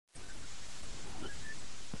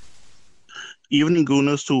Evening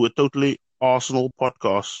Gooners to a totally Arsenal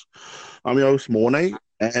podcast. I'm your host Mornay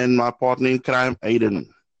and my partner in crime Aiden.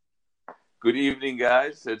 Good evening,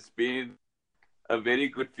 guys. It's been a very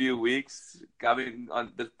good few weeks coming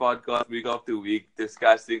on this podcast week after week,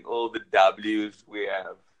 discussing all the W's we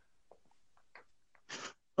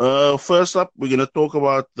have. First up, we're gonna talk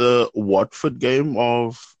about the Watford game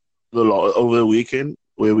of over the weekend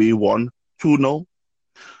where we won 2-0.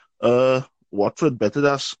 Watford bettered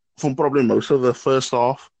us from probably most of the first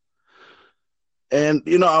half. And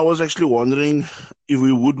I was actually wondering if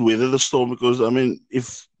we would weather the storm because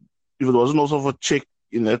if it wasn't also for Czech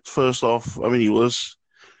in that first half, he was,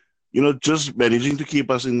 just managing to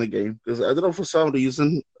keep us in the game. Because I don't know, for some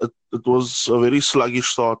reason, it was a very sluggish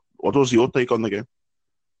start. What was your take on the game?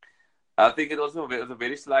 I think it was a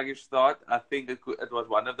very sluggish start. I think it was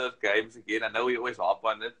one of those games again. I know we always harp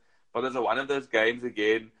on it, but it was one of those games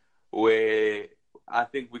again where I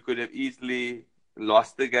think we could have easily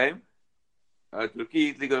lost the game. It could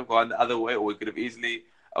easily have gone the other way, or we could have easily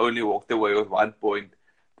only walked away with 1 point.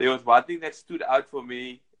 There was one thing that stood out for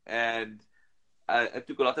me, and it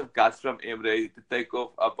took a lot of guts from Emre to take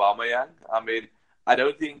off Aubameyang. I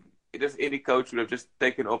don't think just any coach would have just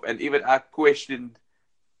taken off, and even I questioned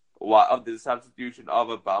why of the substitution of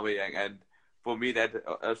Aubameyang, and for me that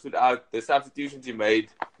stood out. The substitutions he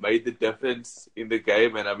made the difference in the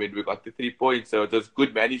game, and we got the 3 points, so it was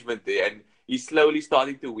good management there, and he's slowly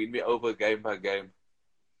starting to win me over game by game.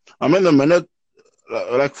 The minute,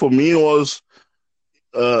 like for me, was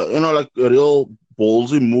like a real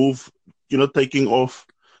ballsy move, taking off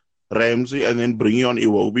Ramsey and then bringing on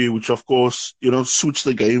Iwobi, which of course, suits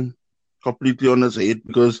the game completely on its head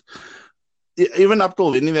because even up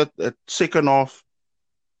till then in that second half,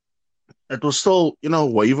 it was still,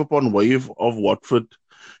 wave upon wave of Watford,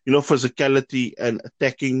 physicality and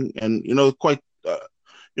attacking and, quite,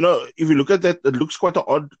 if you look at that, it looks quite an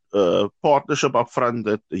odd partnership up front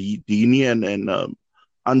that Dini and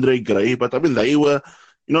Andre Gray, but they were,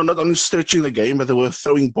 not only stretching the game, but they were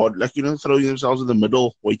throwing throwing themselves in the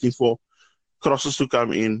middle, waiting for crosses to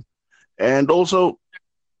come in. And also,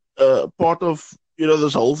 part of,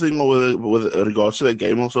 this whole thing with regards to that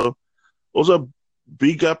game also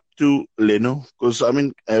big up to Leno, because,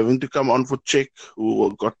 having to come on for Czech,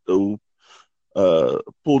 who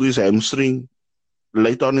pulled his hamstring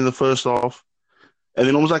late on in the first half, and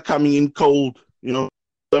then almost like coming in cold,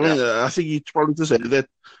 I think he probably just had that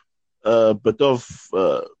a bit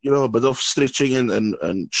of stretching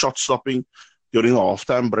and shot stopping during the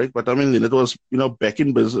halftime break. But then it was, back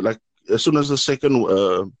in business. Like as soon as the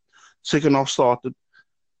second half started,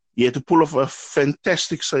 he had to pull off a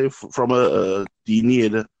fantastic save from a Dini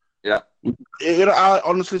header. Yeah. I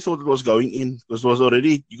honestly thought it was going in because it was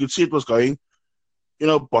already, you could see it was going,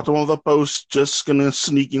 bottom of the post, just going to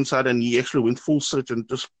sneak inside, and he actually went full stretch and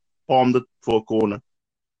just palmed it for a corner.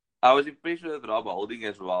 I was impressed with Rob Holding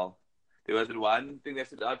as well. There was one thing that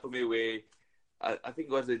stood out for me where I think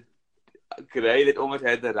it was a Gray that almost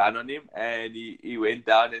had the run on him, and he went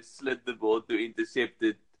down and slid the ball to intercept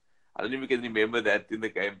it. I don't even can remember that in the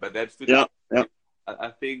game, but that stood out. Yeah. I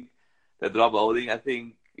think that Rob Holding,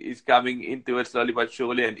 is coming into it slowly but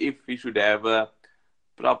surely, and if he should have a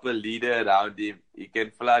proper leader around him, he can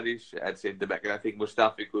flourish at centre back, and I think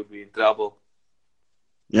Mustafi could be in trouble.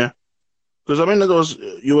 Yeah. Because, it was,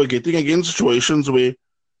 you were getting again situations where,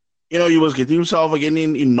 he was getting himself again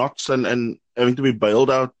in knots and having to be bailed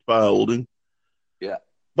out by Holding. Yeah.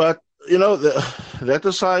 But, that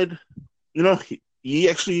aside,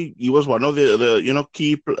 he was one of the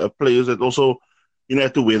key players that also,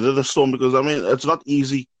 had to weather the storm because, it's not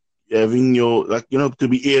easy having to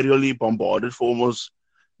be aerially bombarded for almost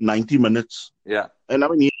 90 minutes. Yeah. And,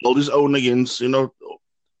 he held his own against, look,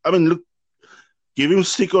 give him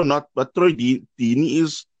stick or not, but Troy Dini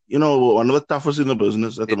is, one of the toughest in the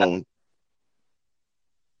business at the moment.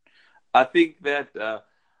 I think that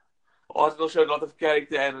Arsenal showed a lot of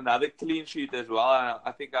character and another clean sheet as well.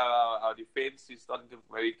 I think our defense is starting to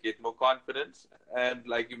maybe get more confidence. And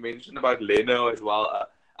like you mentioned about Leno as well,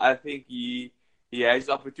 I think he has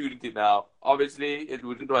opportunity now. Obviously, it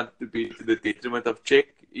wouldn't want to be to the detriment of Czech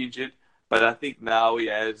injured, but I think now he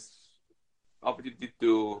has opportunity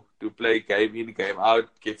to play game in, game out,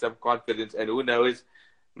 get some confidence, and who knows,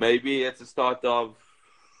 maybe it's the start of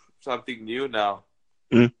something new now.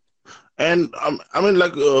 Mm. And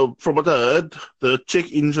from what I heard, the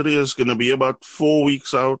Czech injury is going to be about 4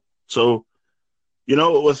 weeks out. So,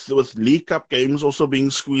 with League Cup games also being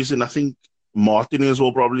squeezed in, I think Martinez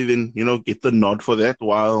will probably then, get the nod for that,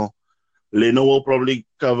 while Leno will probably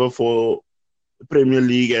cover for Premier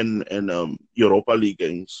League and Europa League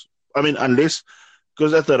games. Unless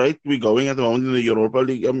because at the rate we're going at the moment in the Europa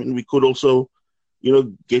League, I mean, we could also,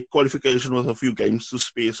 get qualification with a few games to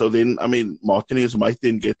spare. So then, I mean, Martinez might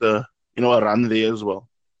then get a run there as well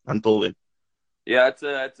until then. Yeah, it's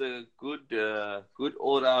a good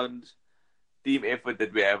all round team effort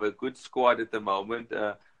that we have. A good squad at the moment.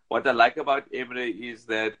 What I like about Emre is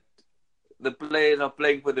that the players are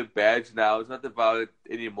playing for the badge now. It's not about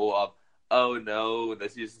anymore of, oh no,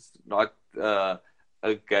 this is not a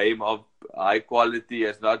game of high quality.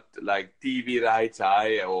 It's not like TV rights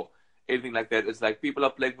high or anything like that. It's like people are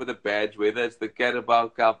playing for the badge, whether it's the Carabao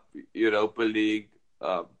Cup, Europa League,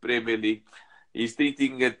 Premier League. He's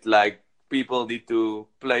treating it like people need to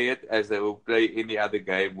play it as they will play any other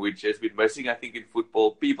game, which has been missing, I think, in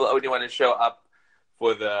football. People only want to show up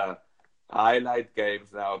for the highlight games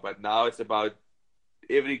now, but now it's about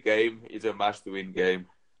every game is a must-win game.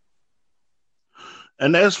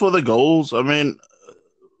 And as for the goals, I mean,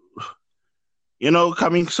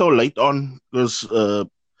 coming so late on because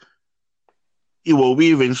he will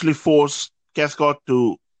be eventually forced Cathcart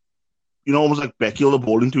to, almost like backheel the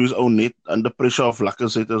ball into his own net under pressure of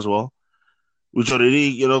Lacazette as well, which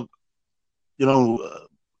already, got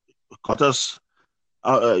us,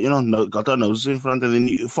 got our noses in front, and then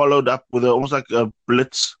he followed up with almost like a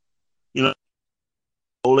blitz,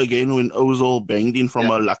 goal again when Ozil banged in from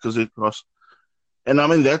a Lacazette cross. And I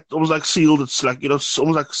mean, that almost like sealed. It's like, it's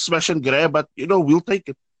almost like smash and grab, but, we'll take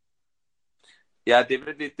it. Yeah,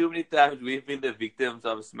 definitely. Too many times we've been the victims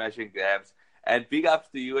of smash and grabs. And big ups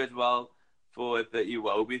to you as well for the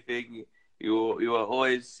Iwobi thing. You were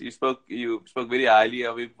always you spoke very highly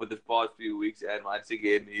of him for the past few weeks, and once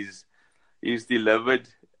again he's delivered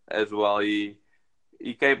as well. He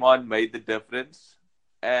came on, made the difference.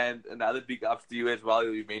 And another big ups to you as well.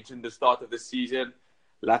 You mentioned the start of the season,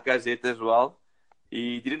 Lacazette as well.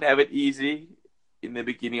 He didn't have it easy in the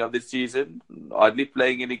beginning of the season, hardly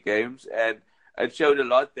playing any games, and it showed a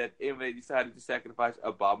lot that Emre decided to sacrifice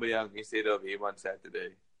Aubameyang instead of him on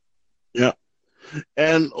Saturday. Yeah.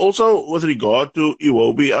 And also with regard to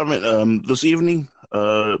Iwobi, I mean, this evening,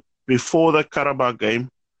 before the Carabao game,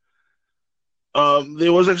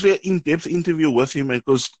 there was actually an in-depth interview with him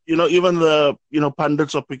because, even the,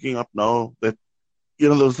 pundits are picking up now that,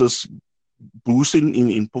 there's this boost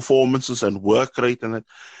in performances and work rate and that.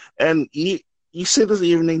 And he said this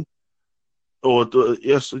evening,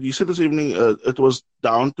 he said this evening it was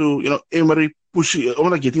down to, Emery pushing,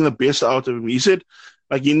 like getting the best out of him. He said,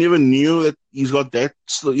 like, he never knew that he's got that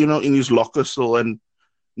still, in his locker still. And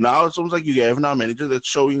now it's almost like you have now a manager that's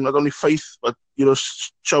showing not only faith, but,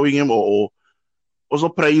 showing him or also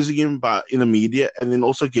praising him in the media, and then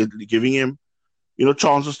also giving him,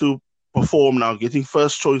 chances to perform now, getting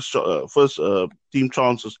first choice, first team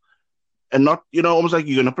chances, and not, almost like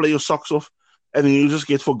you're going to play your socks off and then you just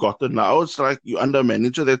get forgotten. Now it's like you're under a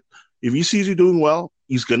manager that if he sees you doing well,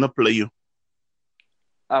 he's going to play you.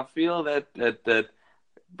 I feel that,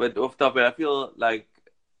 but off topic, I feel like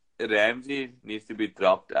Ramsey needs to be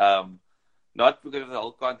dropped. Not because of the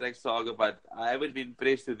whole contract saga, but I haven't been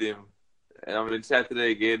impressed with him. And I mean,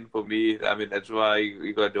 Saturday again for me, I mean, that's why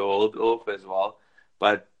he got to hold off as well.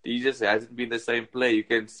 But he just hasn't been the same player. You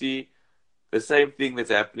can see the same thing that's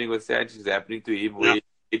happening with Sanchez is happening to him, where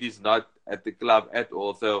it is not at the club at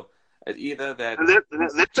all. So it's either that.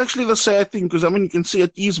 That's actually the sad thing, because I mean, you can see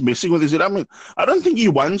it, he's messing with his head. I mean, I don't think he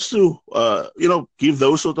wants to, give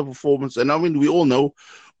those sort of performance. And I mean, we all know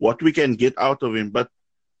what we can get out of him. But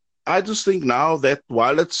I just think now that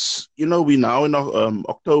while it's, we're now in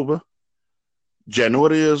October,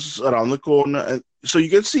 January is around the corner. And so you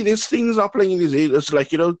can see these things are playing in his head. It's like,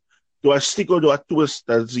 do I stick or do I twist?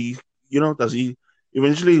 Does he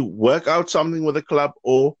eventually work out something with the club,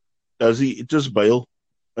 or does he just bail?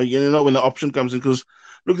 When the option comes in, because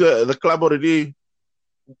look, the club already,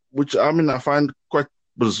 which I mean I find quite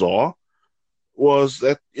bizarre, was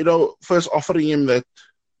that first offering him that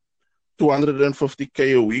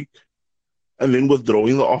 250K a week, and then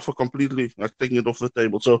withdrawing the offer completely, like taking it off the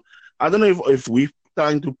table. So I don't know if we're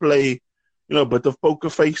trying to play, a bit of poker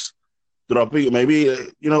face, dropping maybe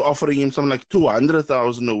offering him something like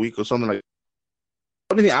 200,000 a week or something like.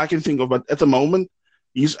 Only thing I can think of, but at the moment,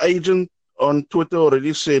 his agent on Twitter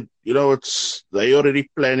already said, they already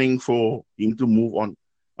planning for him to move on.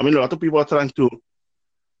 I mean, a lot of people are trying to,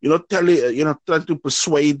 trying to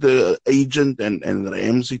persuade the agent and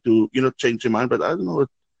Ramsey to, change their mind. But I don't know, it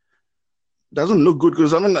doesn't look good,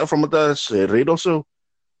 because I mean, from what I read also,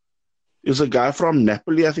 is a guy from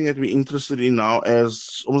Napoli, I think, that we're interested in now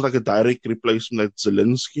as almost like a direct replacement at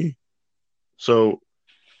Zelensky. So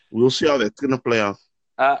we'll see how that's going to play out.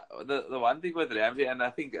 The one thing with Ramsey, and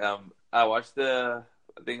I think I watched the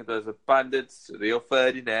I think it was a pundits, Rio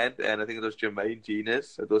Ferdinand, and I think it was Jermaine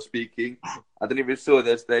Genius that was speaking. I don't know if you saw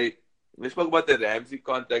this. They spoke about the Ramsey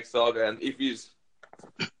contract saga and if he's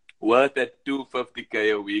worth that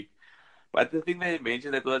 250K a week. But the thing they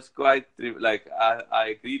mentioned that was quite like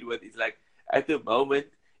I agreed with is like at the moment,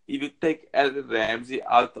 if you take Aaron Ramsey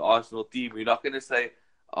out the Arsenal team, you're not going to say,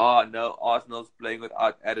 "Oh no, Arsenal's playing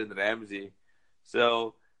without Aaron Ramsey."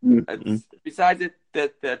 So Mm-hmm. it's, besides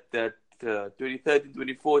that 2013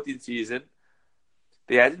 2014 season,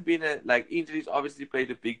 there hasn't been like injuries obviously played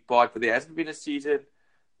a big part, but there hasn't been a season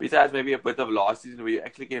besides maybe a bit of last season where you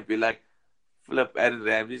actually can be like, "Flip, Aaron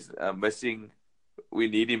Ramsey's missing. We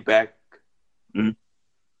need him back." Mm-hmm.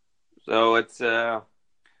 So it's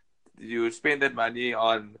you spend that money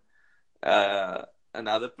on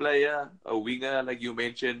another player, a winger like you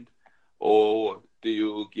mentioned, or do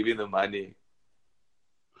you give him the money?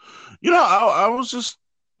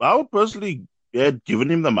 I would personally given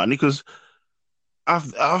him the money because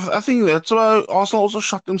I think that's why Arsenal also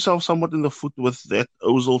shot themselves somewhat in the foot with that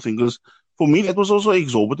Ozil thing. Because for me, that was also an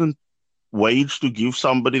exorbitant wage to give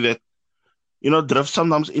somebody that drifts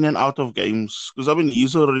sometimes in and out of games. Because I mean,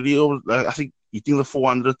 he's already over, like, I think hitting the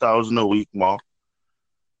 400,000 a week mark.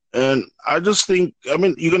 And I just think, I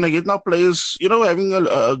mean, you're gonna get now players, having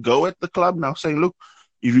a go at the club now, saying, "Look,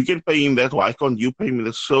 if you can pay him that, why can't you pay me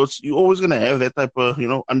this?" So you're always gonna have that type of,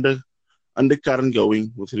 undercurrent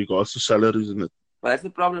going with regards to salaries in it. But that's the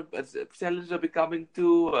problem. Salaries are becoming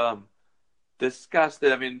too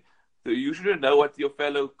disgusted. I mean, you shouldn't know what your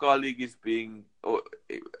fellow colleague is being or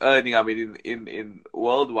earning. I mean, in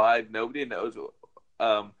worldwide, nobody knows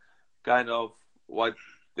kind of what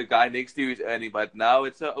the guy next to you is earning. But now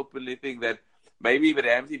it's an openly thing that maybe even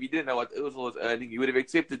Ramsey, if he didn't know what Ozil was earning, he would have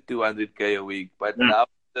accepted 200K a week. But Yeah. now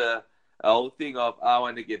the whole thing of I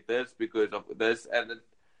want to get this because of this, and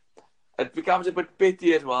it becomes a bit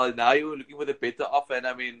petty as well. Now you're looking for the better offer, and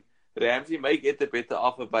I mean, Ramsey may get the better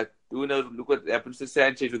offer, but who knows? Look what happens to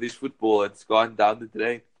Sanchez with his football. It's gone down the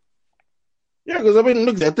drain. Yeah, because I mean,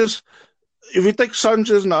 look, that is if you take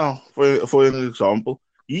Sanchez now for an example,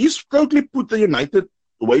 he's totally put the United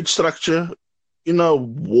wage structure in a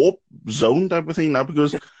warp zone type of thing now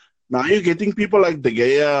because now you're getting people like De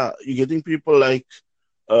Gea, you're getting people like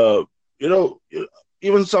uh you know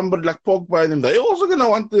even somebody like Pogba and them, they're also gonna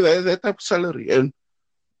want that type of salary. And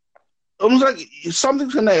almost like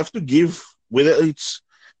something's gonna have to give, whether it's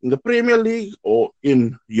in the Premier League or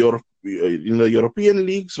in Europe, in the European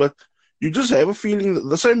leagues. But you just have a feeling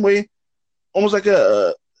the same way, almost like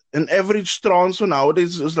an average transfer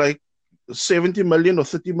nowadays is like 70 million or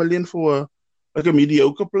 30 million for like a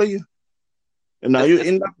mediocre player. And now you That's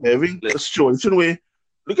end up having a situation where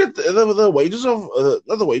look at the wages of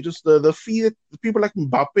not the wages, the fee that people like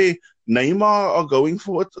Mbappe, Neymar are going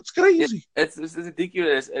for. It's crazy. it's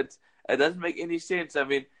ridiculous. It doesn't make any sense. I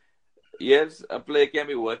mean, yes, a player can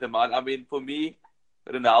be worth a amount. I mean, for me,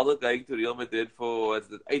 Ronaldo going to Real Madrid for what's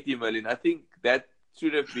it, 80 million. I think that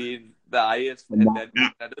should have been the highest at that. Yeah,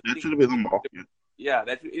 I don't that think should have been the mark. Yeah. yeah,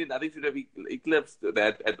 nothing should have eclipsed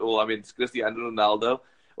that at all. I mean, it's Cristiano Ronaldo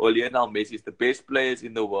or Lionel Messi is the best players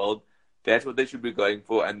in the world. That's what they should be going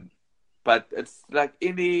for. But it's like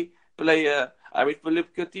any player. I mean, Philippe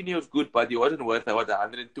Coutinho is good, but he wasn't worth what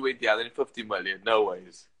 120, 150 million. No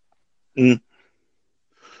ways. Mm.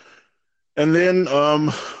 And then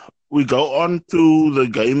we go on to the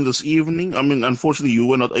game this evening. I mean, unfortunately, you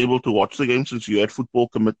were not able to watch the game since you had football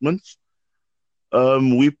commitments.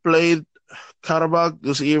 We played Karabakh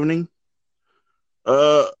this evening.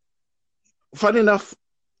 Uh, Funny enough,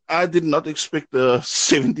 I did not expect a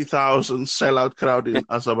 70,000 sellout crowd in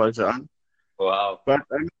Azerbaijan. Wow. But,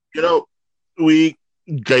 we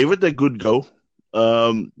gave it a good go.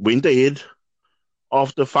 Went ahead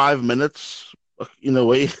after 5 minutes, in a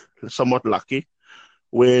way, somewhat lucky,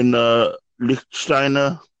 when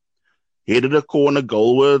Lichtsteiner headed a corner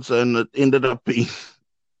goalwards and it ended up being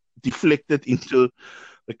deflected into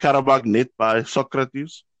the Karabakh net by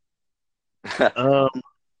Socrates.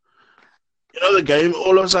 The game,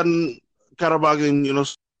 all of a sudden,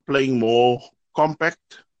 Karabakh, playing more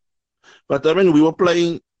compact. But I mean, we were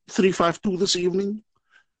playing 3-5-2 this evening,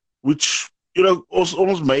 which, also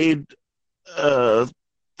almost made the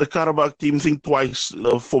Karabakh team think twice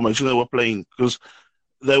the formation they were playing because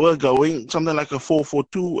they were going something like a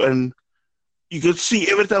 4-4-2, and you could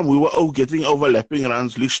see every time we were getting overlapping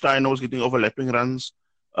runs. Lichtsteiner was getting overlapping runs.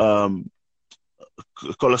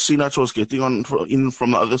 Kolasinac was getting in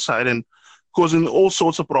from the other side and causing all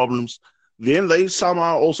sorts of problems. Then they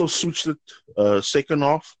somehow also switched it second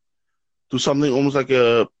half to something almost like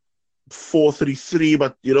a 4-3-3,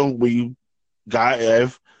 but we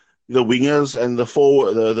have the wingers and the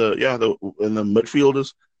forward, and the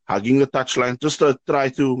midfielders hugging the touchline just to try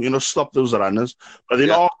to stop those runners. But then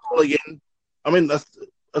Yeah. Arsenal again, I mean that's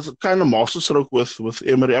a kind of masterstroke with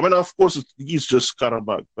Emery. I mean, of course he's just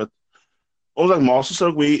Karabakh, but almost like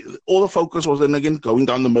masterstroke. All the focus was then again going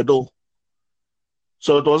down the middle.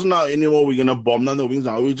 So it wasn't now anymore we're gonna bomb down the wings.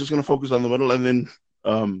 Now we're just gonna focus on the middle, and then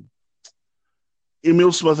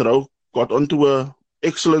Emil Smith Rowe got onto a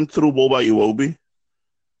excellent through ball by Iwobi,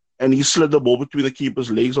 and he slid the ball between the keeper's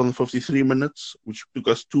legs on the 53 minutes, which took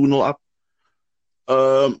us 2-0 up.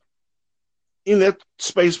 In that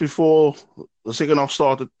space before the second half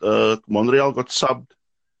started, Monreal got subbed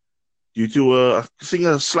due to, I think,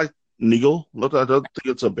 a slight niggle. I don't think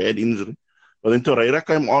it's a bad injury. But then Torreira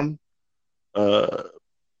came on.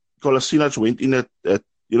 Kolasinac went in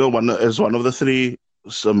as one of the three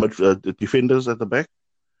defenders at the back.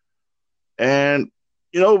 And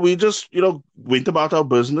we just, went about our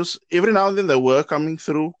business. Every now and then they were coming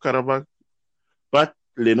through Karabakh, but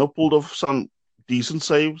Leno pulled off some decent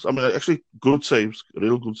saves. I mean, actually good saves,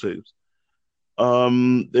 real good saves.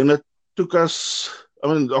 Then it took us,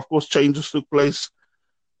 I mean, of course, changes took place.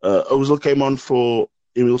 Ozil came on for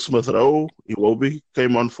Emil Smith Rowe. Iwobi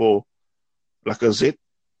came on for Lacazette.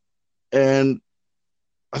 And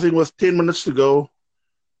I think with 10 minutes to go,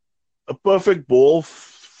 a perfect ball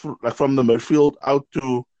from the midfield out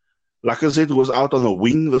to Lacazette, who was out on the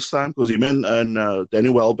wing this time because him and Danny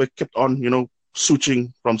Welbeck kept on,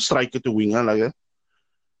 switching from striker to winger like that.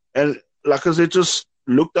 And Lacazette just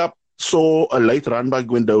looked up, saw a late run by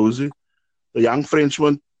Guendouzi. The young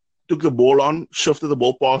Frenchman took the ball on, shifted the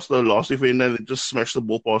ball past the last defender, and just smashed the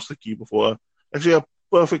ball past the keeper for actually a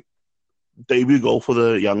perfect debut goal for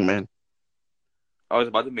the young man. I was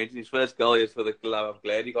about to mention his first goal is for the club. I'm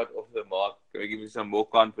glad he got off the mark. Going to give me some more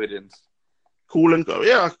confidence. Cool and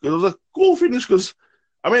yeah, it was a cool finish because,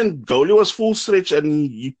 I mean, goalie was full stretch and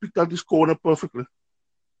he picked out his corner perfectly.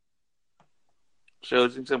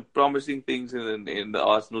 Showing some promising things in the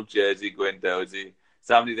Arsenal jersey, Guendouzi.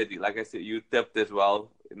 Somebody that, like I said, you tipped as well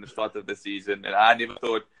in the start of the season. And I never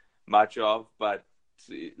thought much of, but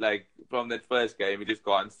like from that first game, he just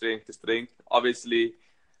gone strength to strength. Obviously,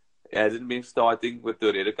 he hasn't been starting with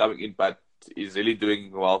Torreira coming in, but he's really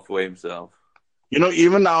doing well for himself.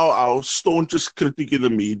 Even our staunchest critic in the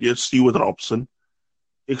media, Stuart Robson,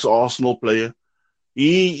 ex-Arsenal player,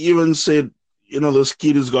 he even said, this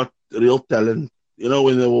kid has got real talent.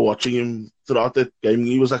 When they were watching him throughout that game,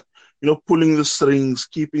 he was like, pulling the strings,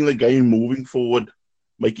 keeping the game moving forward,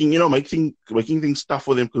 making things tough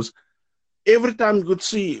for them. Because every time you could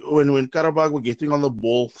see when Karabakh were getting on the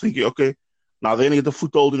ball, thinking, okay, now they're going to get the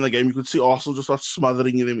foothold in the game, you could see Arsenal just start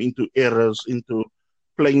smothering them into errors, into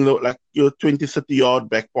playing 20, 30-yard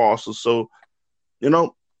back passes. So,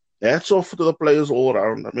 hats off to the players all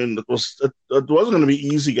around. I mean, it wasn't going to be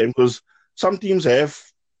an easy game because some teams had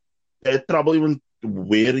trouble even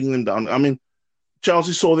wearing them down. I mean,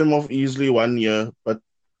 Chelsea saw them off easily 1 year, but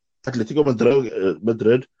Atletico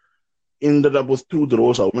Madrid ended up with 2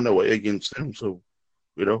 draws home and away against them. So,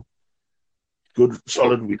 good,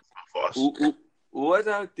 solid win for us. Who was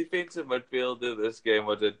our defensive midfielder this game?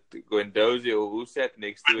 Was it Guendouzi or who sat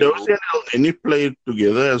next to him? Guendouzi and Elneny played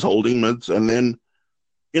together as holding mids, and then,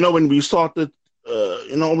 when we started,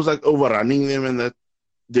 almost like overrunning them and that,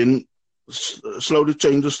 then slowly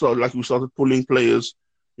changes started, like we started pulling players,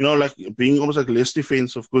 like being almost like less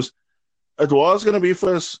defensive, because it was going to be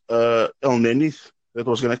first Elneny that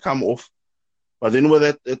was going to come off, but then with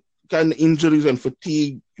that kind of injuries and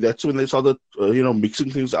fatigue, that's when they started,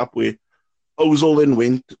 mixing things up where Ozil then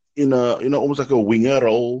went in a, almost like a winger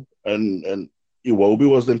role, and Iwobi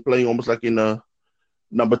was then playing almost like in a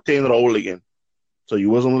number 10 role again. So he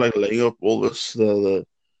wasn't like laying up all this the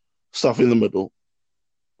stuff in the middle.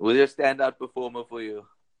 Was he a standout performer for you?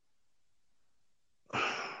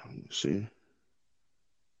 Let me see.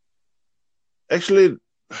 Actually,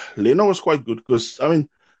 Leno was quite good because, I mean,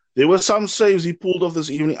 there were some saves he pulled off this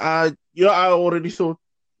evening. I already thought,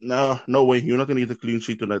 no way, you're not going to get a clean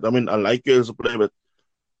sheet tonight. I mean, I like you as a player, but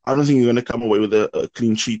I don't think you're going to come away with a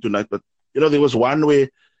clean sheet tonight. But, there was one where,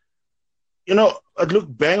 it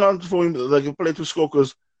looked bang on for him, like he played to score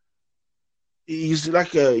because he's like,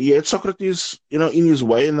 he had Socrates, in his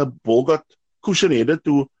way, and the ball got cushion-headed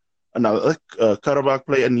to another Karabakh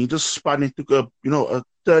player, and he just spun and took a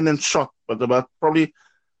turn and shot, but about probably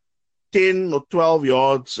 10 or 12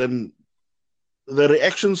 yards, and the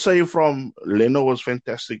reaction save from Leno was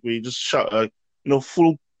fantastic. We just shot,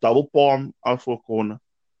 full double palm out for a corner.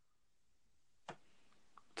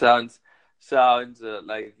 Sounds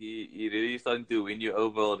like he really starting to win you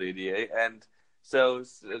over already, eh? And so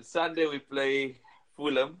Sunday we play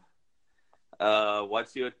Fulham.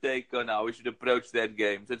 What's your take on how we should approach that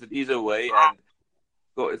game? Since it is away, and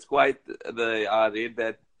it's quite I read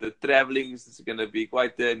that the traveling is going to be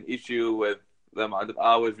quite an issue with the amount of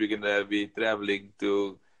hours we're going to be traveling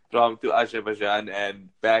from Azerbaijan and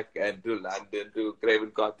back and to London to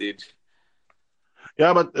Craven Cottage.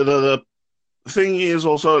 Yeah, but the thing is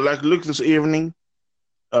also, like, look, this evening,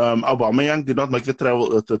 Aubameyang did not make the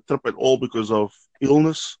trip at all because of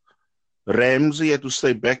illness. Ramsey had to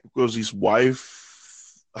stay back because his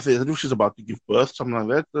wife, I think she's about to give birth, something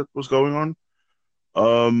like that was going on.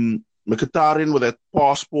 Mkhitaryan with that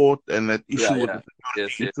passport and that issue with the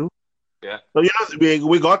yes. Yeah. So,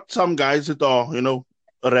 we got some guys that are,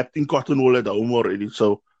 wrapped in cotton wool at home already.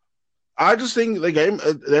 So I just think the game,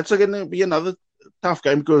 that's going to be another tough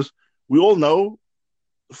game because we all know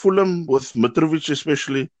Fulham with Mitrovic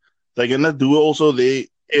especially, they're going to do also their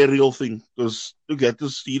aerial thing because look,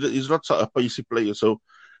 he's not a pacey player. So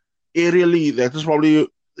aerially, that is probably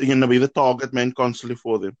going to be the target man constantly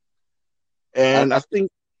for them. And I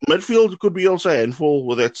think midfield could be also a handful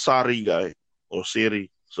with that Sari guy or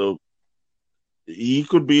Seri. So he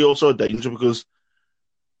could be also a danger because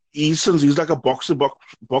since he's like a box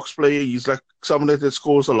player, he's like someone that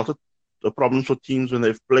scores a lot of the problems for teams when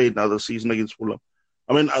they've played now this season against Fulham.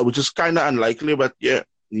 I mean, which is kind of unlikely, but yeah,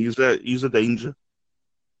 he's a danger.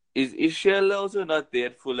 Is Schürrle also not there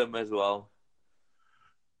at Fulham as well?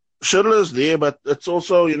 Schürrle is there, but it's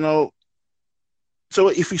also, so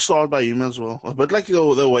if he started by him as well. But like,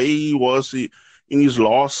 the way he was in his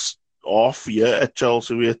last half year at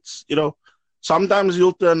Chelsea, it's, sometimes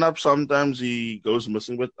he'll turn up, sometimes he goes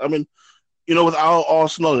missing. But I mean, with our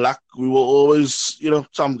Arsenal luck, we will always,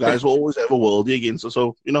 some guys will always have a worldie against us.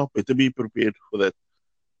 So, better be prepared for that.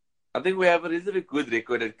 I think we have a reasonably good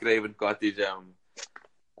record at Craven Cottage.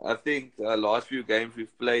 I think the last few games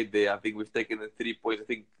we've played there, I think we've taken the 3 points. I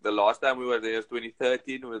think the last time we were there was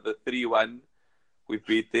 2013 with the 3-1. We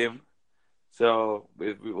beat them. So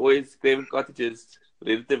we've always, Craven Cottage has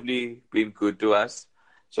relatively been good to us.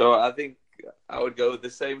 So I think I would go with the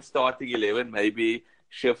same starting 11, maybe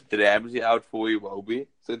shift Ramsey out for Iwobi,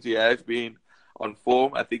 since he has been on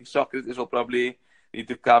form. I think Socrates will probably need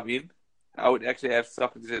to come in. I would actually have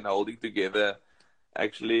Socrates and Holding together,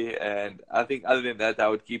 actually. And I think other than that, I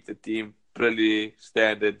would keep the team pretty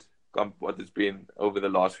standard what it's been over the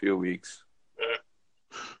last few weeks.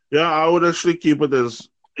 Yeah, I would actually keep it as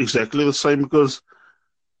exactly the same because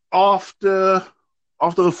after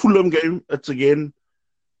the Fulham game, it's again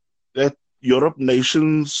that Europe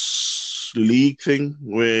Nations League thing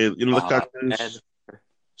where, the countries.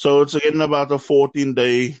 So it's again about a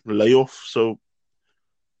 14-day layoff. So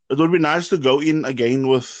it would be nice to go in again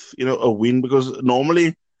with, a win because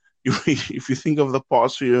normally, if you think of the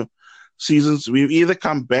past few seasons, we've either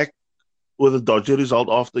come back with a dodgy result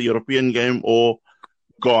after the European game or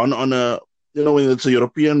gone on a, when it's a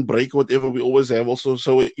European break, whatever, we always have also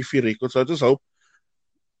so iffy records. So I just hope,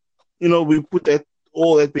 we put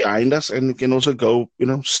all that behind us and we can also go,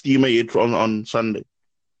 steam ahead on Sunday.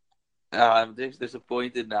 I'm just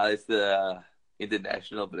disappointed now. It's the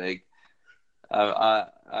international break. I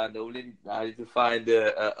normally need to find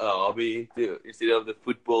a hobby instead of the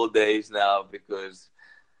football days now because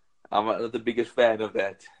I'm not the biggest fan of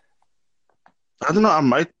that. I don't know. I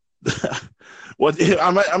might.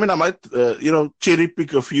 I might cherry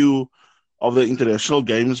pick a few of the international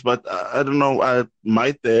games, but I don't know. I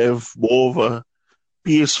might have more of a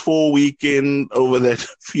PS4 weekend over that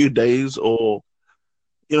few days, or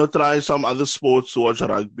try some other sports to watch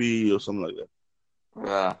rugby or something like that.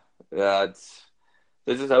 Yeah. Let's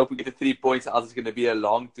just hope we get the 3 points. Else it's going to be a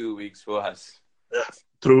long 2 weeks for us. Yeah,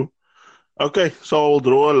 true. Okay, so I'll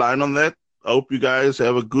draw a line on that. I hope you guys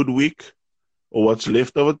have a good week, or what's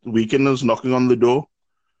left of it. Weekend is knocking on the door.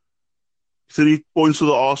 3 points to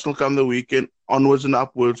the Arsenal come the weekend. Onwards and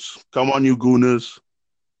upwards. Come on, you Gooners.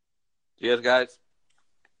 Cheers, guys.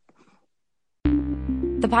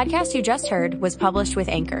 The podcast you just heard was published with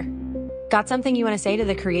Anchor. Got something you want to say to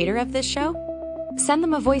the creator of this show? Send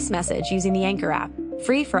them a voice message using the Anchor app,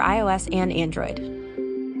 free for iOS and Android.